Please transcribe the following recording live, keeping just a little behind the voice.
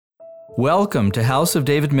Welcome to House of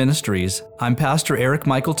David Ministries. I'm Pastor Eric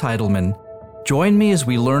Michael Titleman. Join me as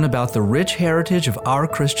we learn about the rich heritage of our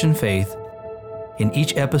Christian faith. In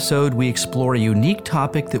each episode, we explore a unique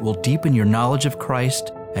topic that will deepen your knowledge of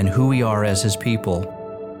Christ and who we are as His people.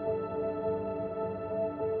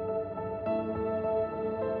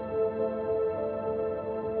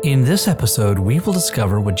 In this episode, we will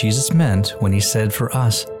discover what Jesus meant when He said for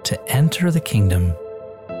us to enter the kingdom.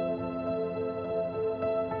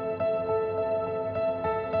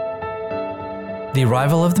 The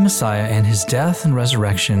arrival of the Messiah and His death and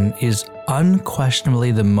resurrection is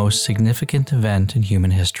unquestionably the most significant event in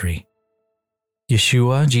human history.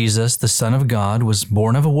 Yeshua, Jesus, the Son of God, was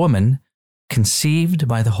born of a woman, conceived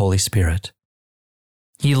by the Holy Spirit.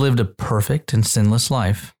 He lived a perfect and sinless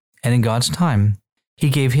life, and in God's time, He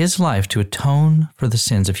gave His life to atone for the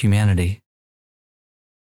sins of humanity.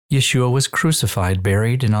 Yeshua was crucified,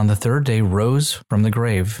 buried, and on the third day rose from the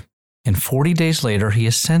grave. And 40 days later, He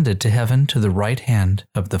ascended to heaven to the right hand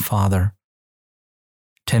of the Father.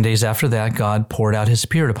 10 days after that, God poured out His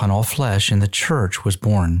Spirit upon all flesh, and the church was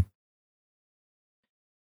born.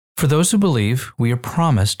 For those who believe, we are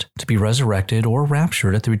promised to be resurrected or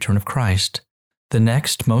raptured at the return of Christ, the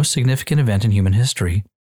next most significant event in human history.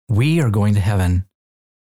 We are going to heaven.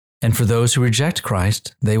 And for those who reject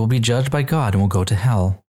Christ, they will be judged by God and will go to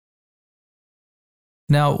hell.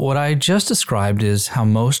 Now, what I just described is how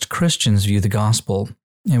most Christians view the gospel,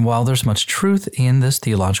 and while there's much truth in this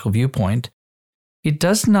theological viewpoint, it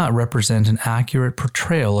does not represent an accurate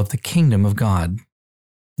portrayal of the kingdom of God.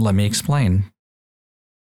 Let me explain.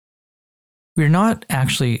 We're not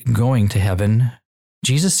actually going to heaven.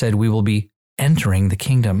 Jesus said we will be entering the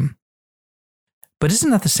kingdom. But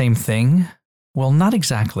isn't that the same thing? Well, not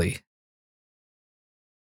exactly.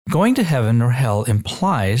 Going to heaven or hell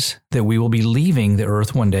implies that we will be leaving the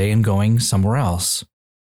earth one day and going somewhere else.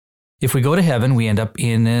 If we go to heaven, we end up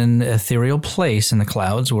in an ethereal place in the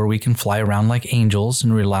clouds where we can fly around like angels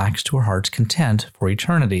and relax to our heart's content for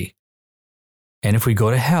eternity. And if we go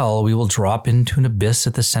to hell, we will drop into an abyss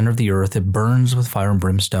at the center of the earth that burns with fire and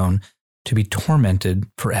brimstone to be tormented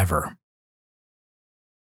forever.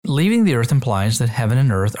 Leaving the earth implies that heaven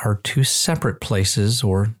and earth are two separate places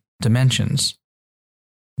or dimensions.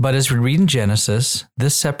 But as we read in Genesis,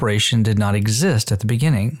 this separation did not exist at the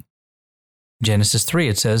beginning. Genesis 3,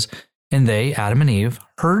 it says, "And they, Adam and Eve,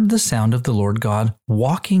 heard the sound of the Lord God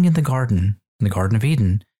walking in the Garden of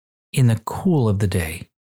Eden, in the cool of the day."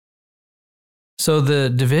 So the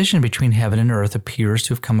division between heaven and earth appears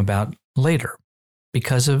to have come about later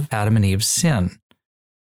because of Adam and Eve's sin.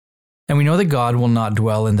 And we know that God will not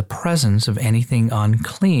dwell in the presence of anything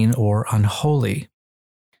unclean or unholy.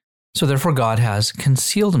 So therefore God has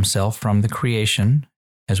concealed Himself from the creation,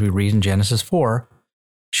 as we read in Genesis 4,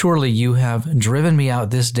 "Surely you have driven me out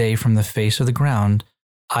this day from the face of the ground.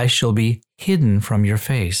 I shall be hidden from your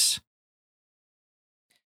face."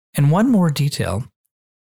 And one more detail.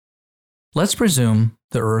 Let's presume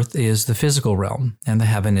the earth is the physical realm and the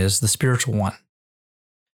heaven is the spiritual one.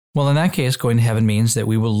 Well, in that case, going to heaven means that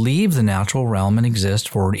we will leave the natural realm and exist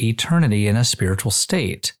for eternity in a spiritual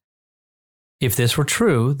state. If this were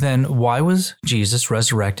true, then why was Jesus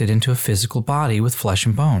resurrected into a physical body with flesh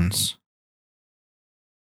and bones?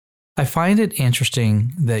 I find it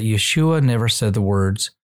interesting that Yeshua never said the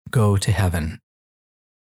words, "Go to heaven."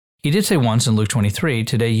 He did say once in Luke 23,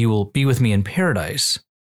 "Today you will be with me in paradise."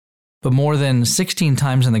 But more than 16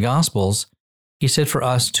 times in the Gospels, He said for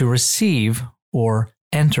us to receive or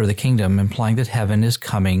enter the kingdom, implying that heaven is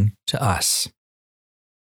coming to us.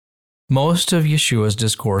 Most of Yeshua's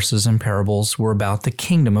discourses and parables were about the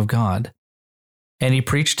kingdom of God, and He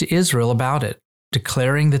preached to Israel about it,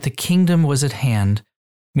 declaring that the kingdom was at hand,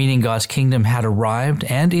 meaning God's kingdom had arrived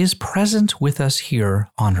and is present with us here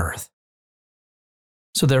on earth.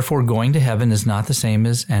 So therefore, going to heaven is not the same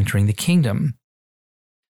as entering the kingdom.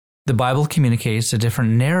 The Bible communicates a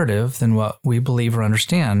different narrative than what we believe or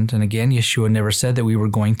understand, and again, Yeshua never said that we were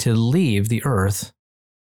going to leave the earth.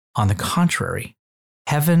 On the contrary,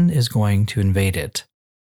 heaven is going to invade it.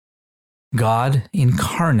 God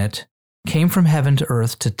incarnate came from heaven to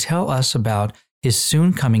earth to tell us about His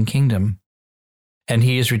soon coming kingdom, and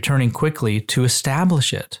He is returning quickly to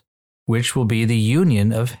establish it, which will be the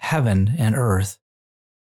union of heaven and earth.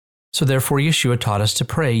 So therefore, Yeshua taught us to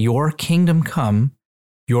pray, "Your kingdom come,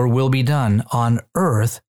 your will be done on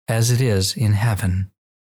earth as it is in heaven."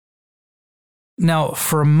 Now,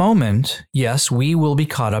 for a moment, yes, we will be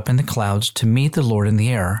caught up in the clouds to meet the Lord in the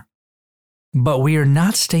air. But we are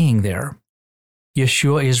not staying there.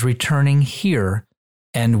 Yeshua is returning here,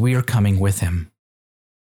 and we are coming with Him.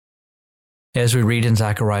 As we read in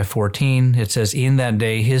Zechariah 14, it says, "In that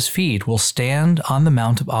day his feet will stand on the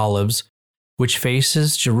Mount of Olives, which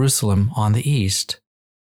faces Jerusalem on the east."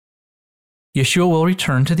 Yeshua will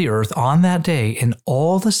return to the earth on that day, and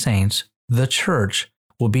all the saints, the church,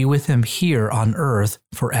 will be with him here on earth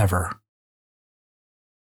forever.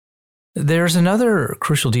 There's another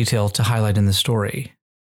crucial detail to highlight in the story.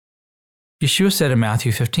 Yeshua said in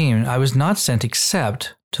Matthew 15, "I was not sent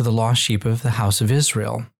except to the lost sheep of the house of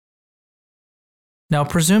Israel." Now,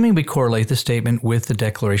 presuming we correlate the statement with the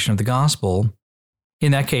declaration of the gospel,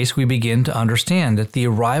 in that case, we begin to understand that the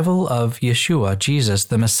arrival of Yeshua, Jesus,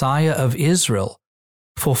 the Messiah of Israel,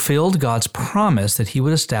 fulfilled God's promise that he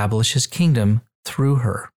would establish his kingdom through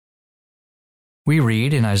her. We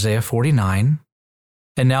read in Isaiah 49,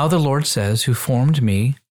 "And now the Lord says, who formed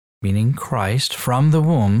me," meaning Christ, "from the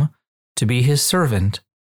womb, to be his servant,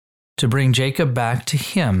 to bring Jacob back to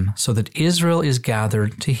him, so that Israel is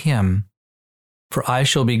gathered to him. For I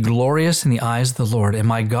shall be glorious in the eyes of the Lord, and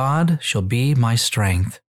my God shall be my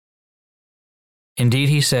strength." Indeed,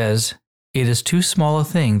 he says, "It is too small a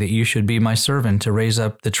thing that you should be my servant to raise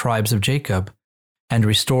up the tribes of Jacob and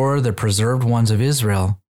restore the preserved ones of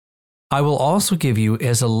Israel. I will also give you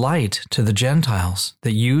as a light to the Gentiles,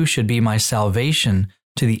 that you should be my salvation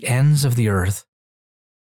to the ends of the earth.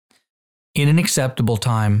 In an acceptable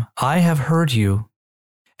time I have heard you,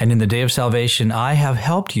 and in the day of salvation I have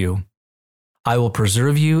helped you. I will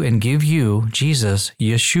preserve you and give you, Jesus,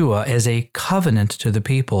 Yeshua, as a covenant to the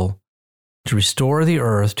people, to restore the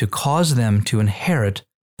earth, to cause them to inherit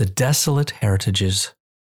the desolate heritages."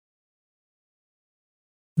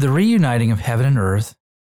 The reuniting of heaven and earth,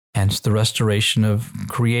 hence the restoration of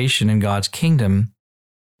creation in God's kingdom,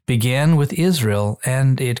 began with Israel,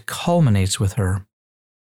 and it culminates with her.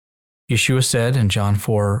 Yeshua said in John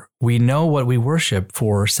 4, "We know what we worship,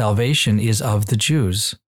 for salvation is of the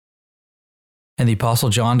Jews." And the Apostle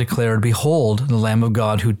John declared, "Behold, the Lamb of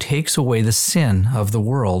God who takes away the sin of the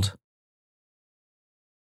world."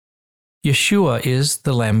 Yeshua is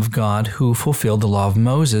the Lamb of God who fulfilled the law of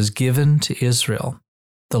Moses given to Israel,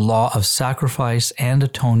 the law of sacrifice and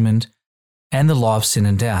atonement, and the law of sin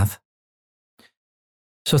and death.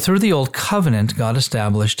 So through the Old Covenant, God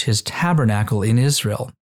established his tabernacle in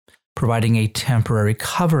Israel, providing a temporary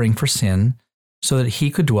covering for sin so that he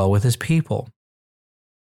could dwell with his people.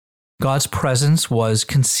 God's presence was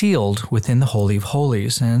concealed within the Holy of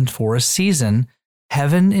Holies, and for a season,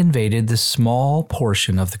 heaven invaded this small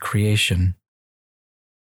portion of the creation.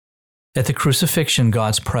 At the crucifixion,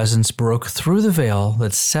 God's presence broke through the veil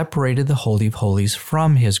that separated the Holy of Holies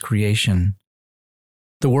from his creation.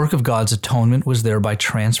 The work of God's atonement was thereby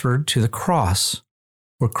transferred to the cross,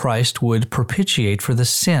 where Christ would propitiate for the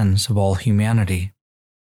sins of all humanity.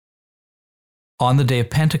 On the day of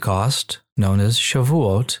Pentecost, known as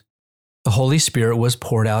Shavuot, the Holy Spirit was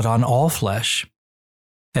poured out on all flesh.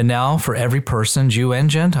 And now, for every person, Jew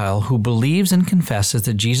and Gentile, who believes and confesses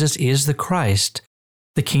that Jesus is the Christ,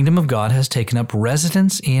 the kingdom of God has taken up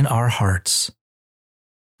residence in our hearts.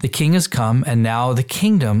 The King has come, and now the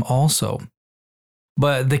kingdom also.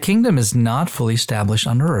 But the kingdom is not fully established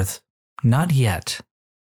on earth, not yet.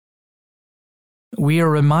 We are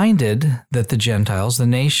reminded that the Gentiles, the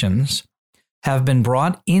nations, have been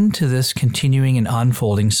brought into this continuing and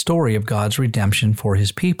unfolding story of God's redemption for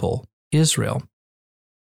his people, Israel.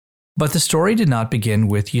 But the story did not begin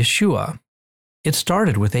with Yeshua. It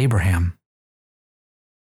started with Abraham.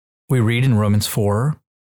 We read in Romans 4,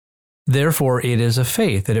 "Therefore it is of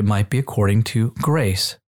faith that it might be according to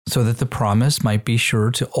grace, so that the promise might be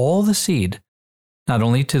sure to all the seed, not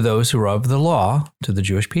only to those who are of the law, to the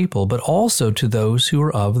Jewish people, but also to those who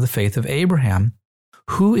are of the faith of Abraham,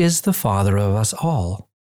 who is the father of us all."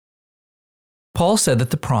 Paul said that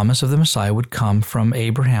the promise of the Messiah would come from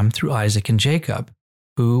Abraham through Isaac and Jacob,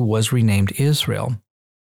 who was renamed Israel.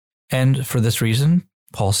 And for this reason,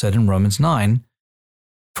 Paul said in Romans 9,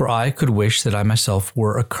 "For I could wish that I myself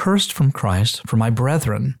were accursed from Christ for my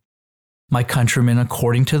brethren, my countrymen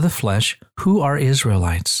according to the flesh, who are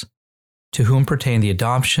Israelites, to whom pertain the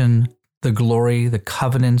adoption, the glory, the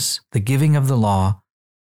covenants, the giving of the law,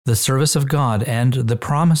 the service of God, and the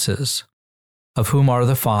promises, of whom are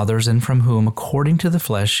the fathers, and from whom, according to the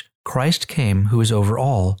flesh, Christ came, who is over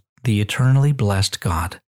all, the eternally blessed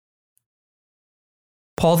God."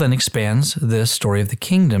 Paul then expands this story of the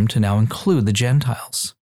kingdom to now include the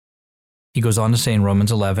Gentiles. He goes on to say in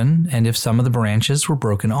Romans 11, "And if some of the branches were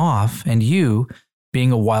broken off, and you,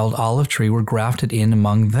 being a wild olive tree, were grafted in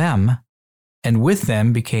among them, and with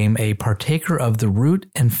them became a partaker of the root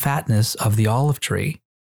and fatness of the olive tree."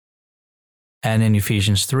 And in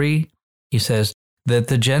Ephesians 3, he says that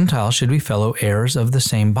the Gentiles should be fellow heirs of the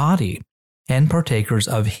same body, and partakers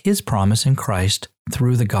of his promise in Christ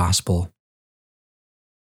through the gospel.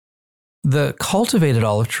 The cultivated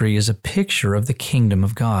olive tree is a picture of the kingdom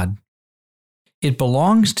of God. It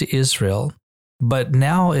belongs to Israel, but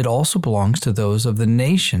now it also belongs to those of the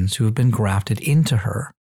nations who have been grafted into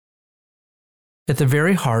her. At the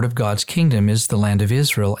very heart of God's kingdom is the land of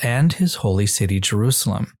Israel and his holy city,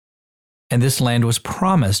 Jerusalem. And this land was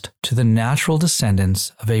promised to the natural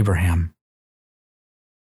descendants of Abraham.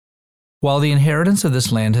 While the inheritance of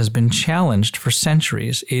this land has been challenged for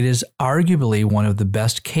centuries, it is arguably one of the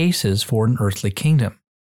best cases for an earthly kingdom.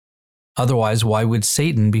 Otherwise, why would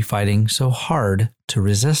Satan be fighting so hard to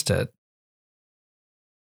resist it?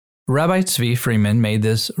 Rabbi Tzvi Freeman made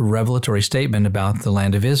this revelatory statement about the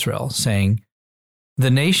land of Israel, saying,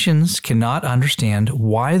 "The nations cannot understand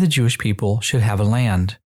why the Jewish people should have a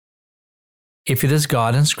land. If it is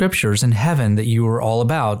God and scriptures in heaven that you are all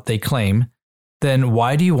about," they claim, "then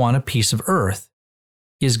why do you want a piece of earth?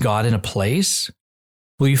 Is God in a place?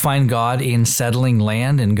 Will you find God in settling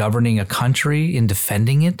land and governing a country, in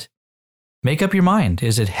defending it? Make up your mind.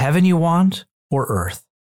 Is it heaven you want or earth?"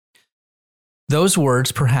 Those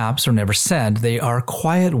words perhaps are never said. They are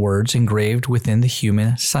quiet words engraved within the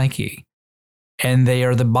human psyche, and they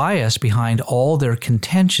are the bias behind all their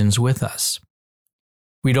contentions with us.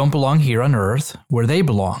 We don't belong here on earth where they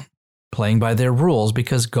belong, playing by their rules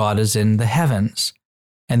because God is in the heavens,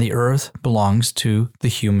 and the earth belongs to the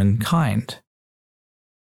humankind.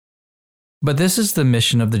 But this is the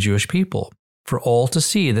mission of the Jewish people, for all to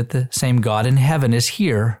see that the same God in heaven is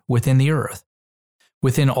here within the earth,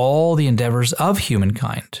 within all the endeavors of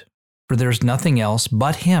humankind, for there is nothing else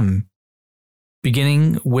but him,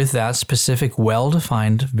 beginning with that specific,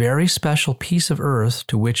 well-defined, very special piece of earth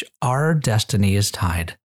to which our destiny is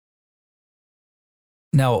tied.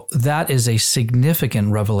 Now, that is a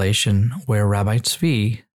significant revelation where Rabbi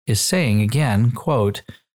Tzvi is saying again, quote,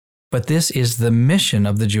 "But this is the mission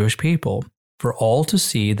of the Jewish people, for all to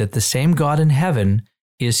see that the same God in heaven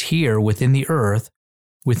is here within the earth,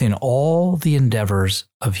 within all the endeavors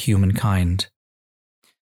of humankind."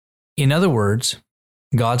 In other words,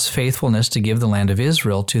 God's faithfulness to give the land of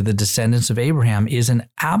Israel to the descendants of Abraham is an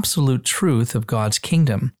absolute truth of God's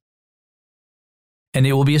kingdom. And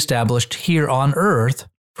it will be established here on earth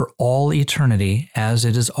for all eternity as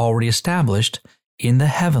it is already established in the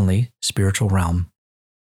heavenly spiritual realm.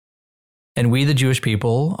 And we, the Jewish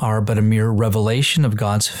people, are but a mere revelation of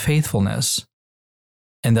God's faithfulness.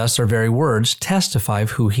 And thus our very words testify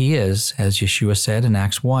of who he is, as Yeshua said in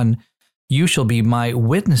Acts 1, "You shall be my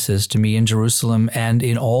witnesses to me in Jerusalem and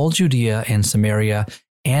in all Judea and Samaria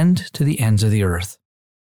and to the ends of the earth."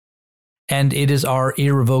 And it is our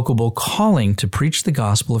irrevocable calling to preach the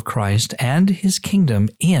gospel of Christ and his kingdom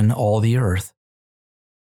in all the earth.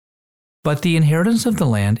 But the inheritance of the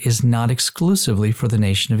land is not exclusively for the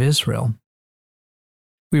nation of Israel.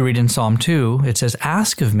 We read in Psalm 2, it says,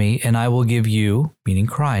 "Ask of me, and I will give you," meaning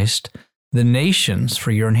Christ, "the nations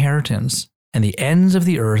for your inheritance, and the ends of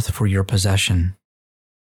the earth for your possession."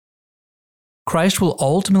 Christ will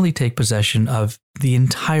ultimately take possession of the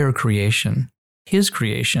entire creation, his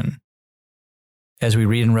creation. As we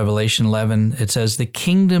read in Revelation 11, it says, "The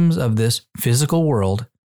kingdoms of this physical world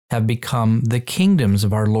have become the kingdoms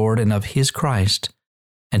of our Lord and of his Christ,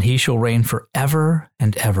 and he shall reign forever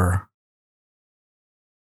and ever."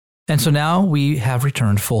 And so now we have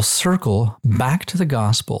returned full circle back to the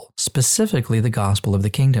gospel, specifically the gospel of the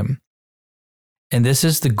kingdom. And this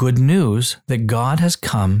is the good news that God has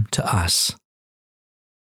come to us.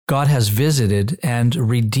 God has visited and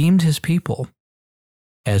redeemed his people.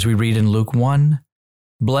 As we read in Luke 1,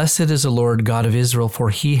 "Blessed is the Lord God of Israel,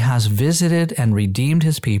 for he has visited and redeemed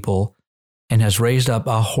his people, and has raised up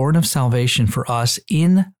a horn of salvation for us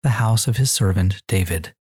in the house of his servant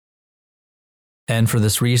David." And for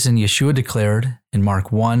this reason, Yeshua declared in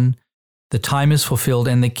Mark 1, "The time is fulfilled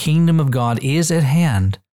and the kingdom of God is at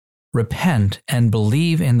hand. Repent and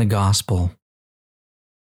believe in the gospel."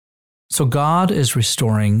 So God is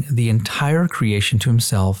restoring the entire creation to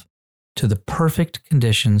himself, to the perfect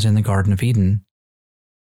conditions in the Garden of Eden.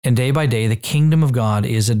 And day by day, the kingdom of God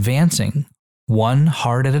is advancing, one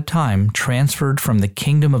heart at a time, transferred from the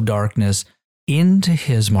kingdom of darkness into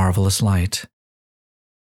his marvelous light.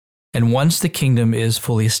 And once the kingdom is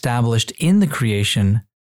fully established in the creation,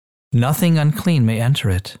 nothing unclean may enter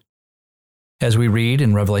it. As we read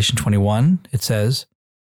in Revelation 21, it says,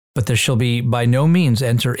 "But there shall be by no means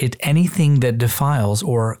enter it anything that defiles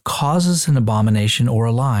or causes an abomination or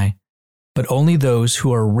a lie, but only those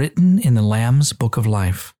who are written in the Lamb's book of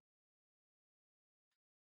life."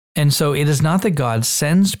 And so it is not that God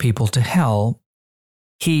sends people to hell.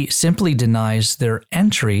 He simply denies their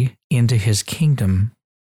entry into his kingdom.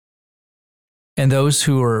 And those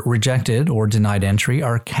who are rejected or denied entry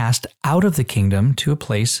are cast out of the kingdom to a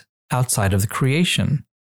place outside of the creation.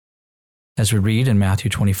 As we read in Matthew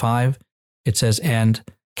 25, it says, "And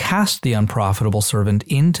cast the unprofitable servant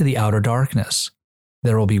into the outer darkness.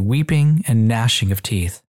 There will be weeping and gnashing of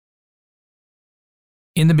teeth."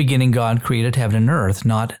 In the beginning, God created heaven and earth,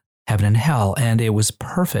 not heaven and hell, and it was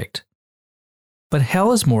perfect. But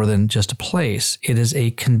hell is more than just a place. It is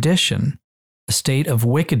a condition, a state of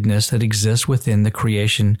wickedness that exists within the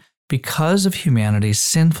creation because of humanity's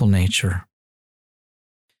sinful nature.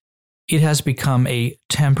 It has become a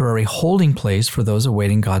temporary holding place for those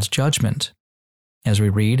awaiting God's judgment. As we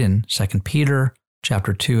read in 2 Peter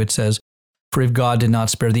chapter 2, it says, "For if God did not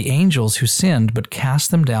spare the angels who sinned, but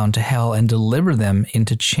cast them down to hell and delivered them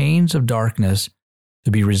into chains of darkness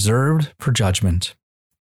to be reserved for judgment."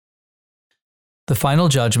 The final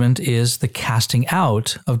judgment is the casting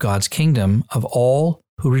out of God's kingdom of all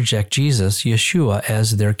who reject Jesus, Yeshua,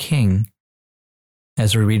 as their king.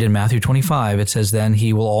 As we read in Matthew 25, it says, "Then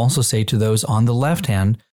he will also say to those on the left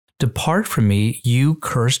hand, 'Depart from me, you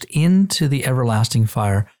cursed, into the everlasting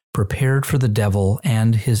fire prepared for the devil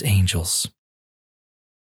and his angels.'"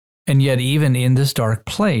 And yet, even in this dark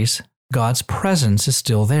place, God's presence is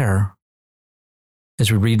still there.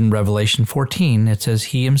 As we read in Revelation 14, it says,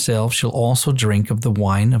 "He himself shall also drink of the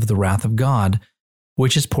wine of the wrath of God,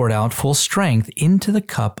 which is poured out full strength into the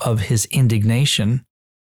cup of his indignation.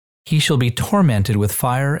 He shall be tormented with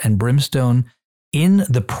fire and brimstone in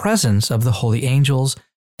the presence of the holy angels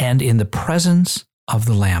and in the presence of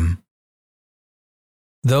the Lamb."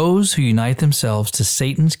 Those who unite themselves to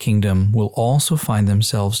Satan's kingdom will also find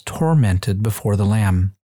themselves tormented before the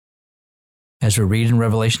Lamb. As we read in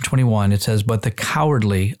Revelation 21, it says, "But the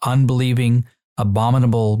cowardly, unbelieving,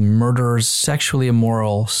 abominable, murderers, sexually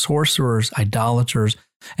immoral, sorcerers, idolaters,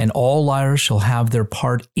 and all liars shall have their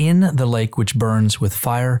part in the lake which burns with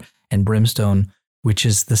fire and brimstone, which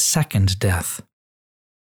is the second death."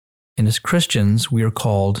 And as Christians, we are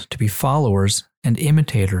called to be followers and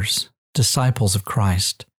imitators, disciples of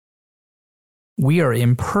Christ. We are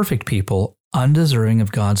imperfect people, undeserving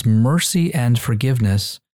of God's mercy and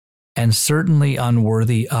forgiveness, and certainly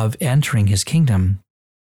unworthy of entering his kingdom.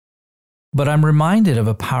 But I'm reminded of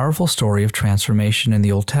a powerful story of transformation in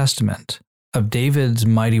the Old Testament, of David's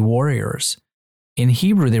mighty warriors. In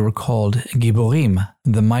Hebrew, they were called Giborim,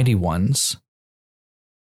 the mighty ones.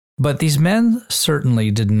 But these men certainly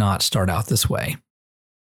did not start out this way.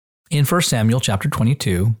 In 1 Samuel chapter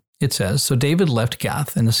 22, it says, "So David left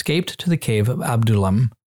Gath and escaped to the cave of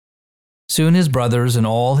Adullam. Soon his brothers and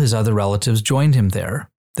all his other relatives joined him there.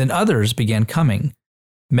 Then others began coming,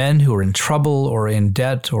 men who were in trouble or in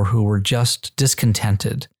debt or who were just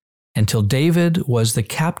discontented, until David was the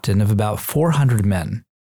captain of about 400 men.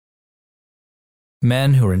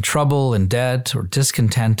 Men who are in trouble, in debt, or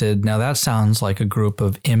discontented. Now that sounds like a group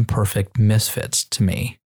of imperfect misfits to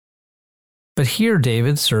me. But here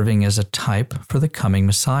David serving as a type for the coming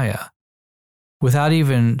Messiah, without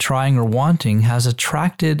even trying or wanting, has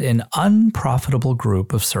attracted an unprofitable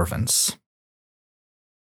group of servants.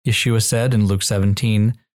 Yeshua said in Luke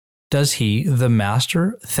 17, "Does he, the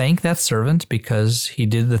master, thank that servant because he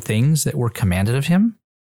did the things that were commanded of him?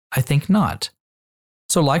 I think not.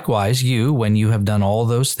 So likewise, you, when you have done all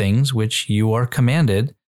those things which you are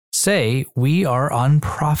commanded, say, 'We are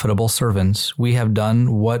unprofitable servants. We have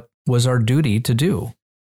done what was our duty to do.'"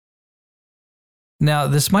 Now,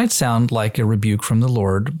 this might sound like a rebuke from the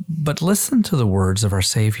Lord, but listen to the words of our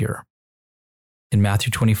Savior. In Matthew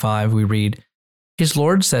 25, we read, "His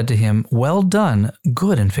Lord said to him, 'Well done,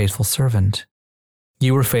 good and faithful servant.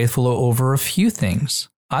 You were faithful over a few things.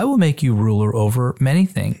 I will make you ruler over many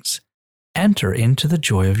things. Enter into the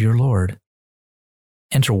joy of your Lord.'"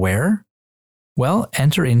 Enter where? Well,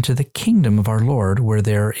 enter into the kingdom of our Lord, where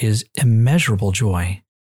there is immeasurable joy.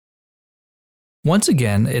 Once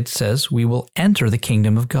again, it says we will enter the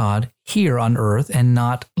kingdom of God here on earth and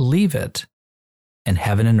not leave it. And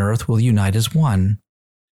heaven and earth will unite as one.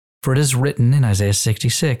 For it is written in Isaiah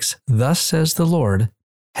 66, "Thus says the Lord,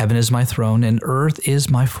 heaven is my throne and earth is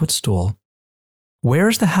my footstool. Where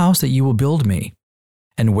is the house that you will build me?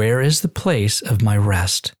 And where is the place of my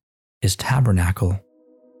rest, his tabernacle?"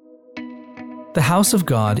 The house of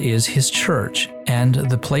God is his church, and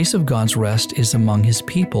the place of God's rest is among his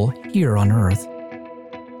people here on earth.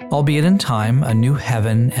 Albeit in time, a new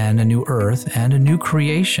heaven and a new earth and a new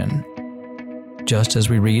creation. Just as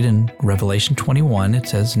we read in Revelation 21, it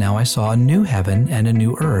says, "Now I saw a new heaven and a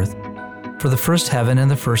new earth, for the first heaven and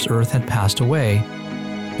the first earth had passed away.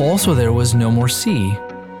 Also there was no more sea.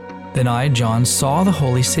 Then I, John, saw the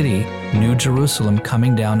holy city, New Jerusalem,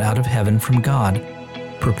 coming down out of heaven from God,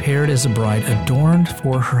 prepared as a bride adorned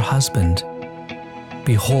for her husband.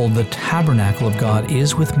 Behold, the tabernacle of God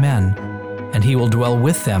is with men, and he will dwell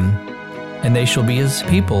with them, and they shall be his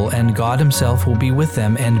people, and God himself will be with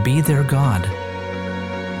them and be their God.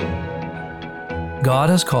 God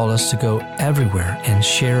has called us to go everywhere and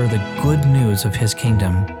share the good news of his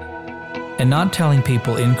kingdom, and not telling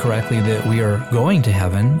people incorrectly that we are going to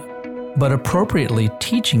heaven, but appropriately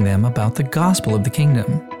teaching them about the gospel of the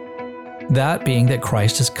kingdom. That being that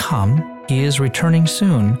Christ has come, he is returning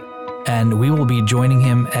soon, and we will be joining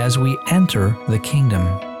him as we enter the kingdom.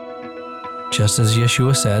 Just as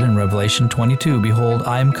Yeshua said in Revelation 22, "Behold,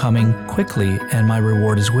 I am coming quickly, and my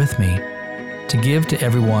reward is with me, to give to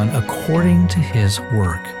everyone according to his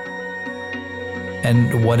work."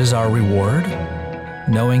 And what is our reward?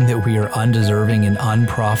 Knowing that we are undeserving and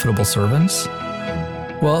unprofitable servants?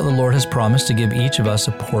 Well, the Lord has promised to give each of us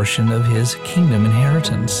a portion of his kingdom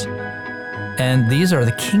inheritance. And these are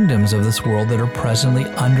the kingdoms of this world that are presently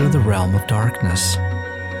under the realm of darkness.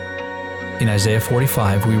 In Isaiah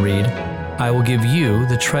 45, we read, "I will give you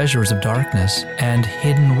the treasures of darkness and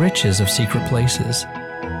hidden riches of secret places,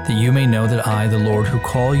 that you may know that I, the Lord, who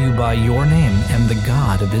call you by your name, am the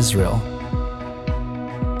God of Israel."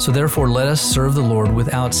 So therefore, let us serve the Lord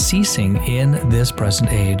without ceasing in this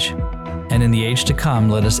present age. And in the age to come,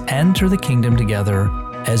 let us enter the kingdom together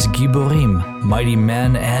as Giborim, mighty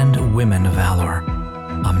men and women of valor.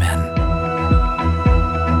 Amen.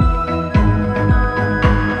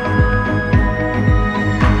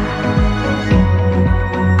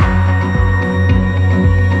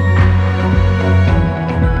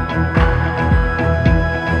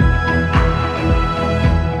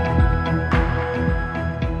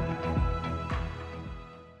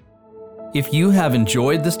 If you have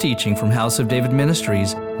enjoyed this teaching from House of David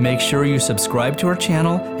Ministries, make sure you subscribe to our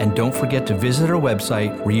channel and don't forget to visit our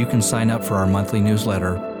website where you can sign up for our monthly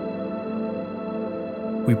newsletter.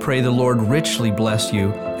 We pray the Lord richly bless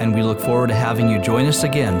you, and we look forward to having you join us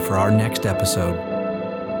again for our next episode.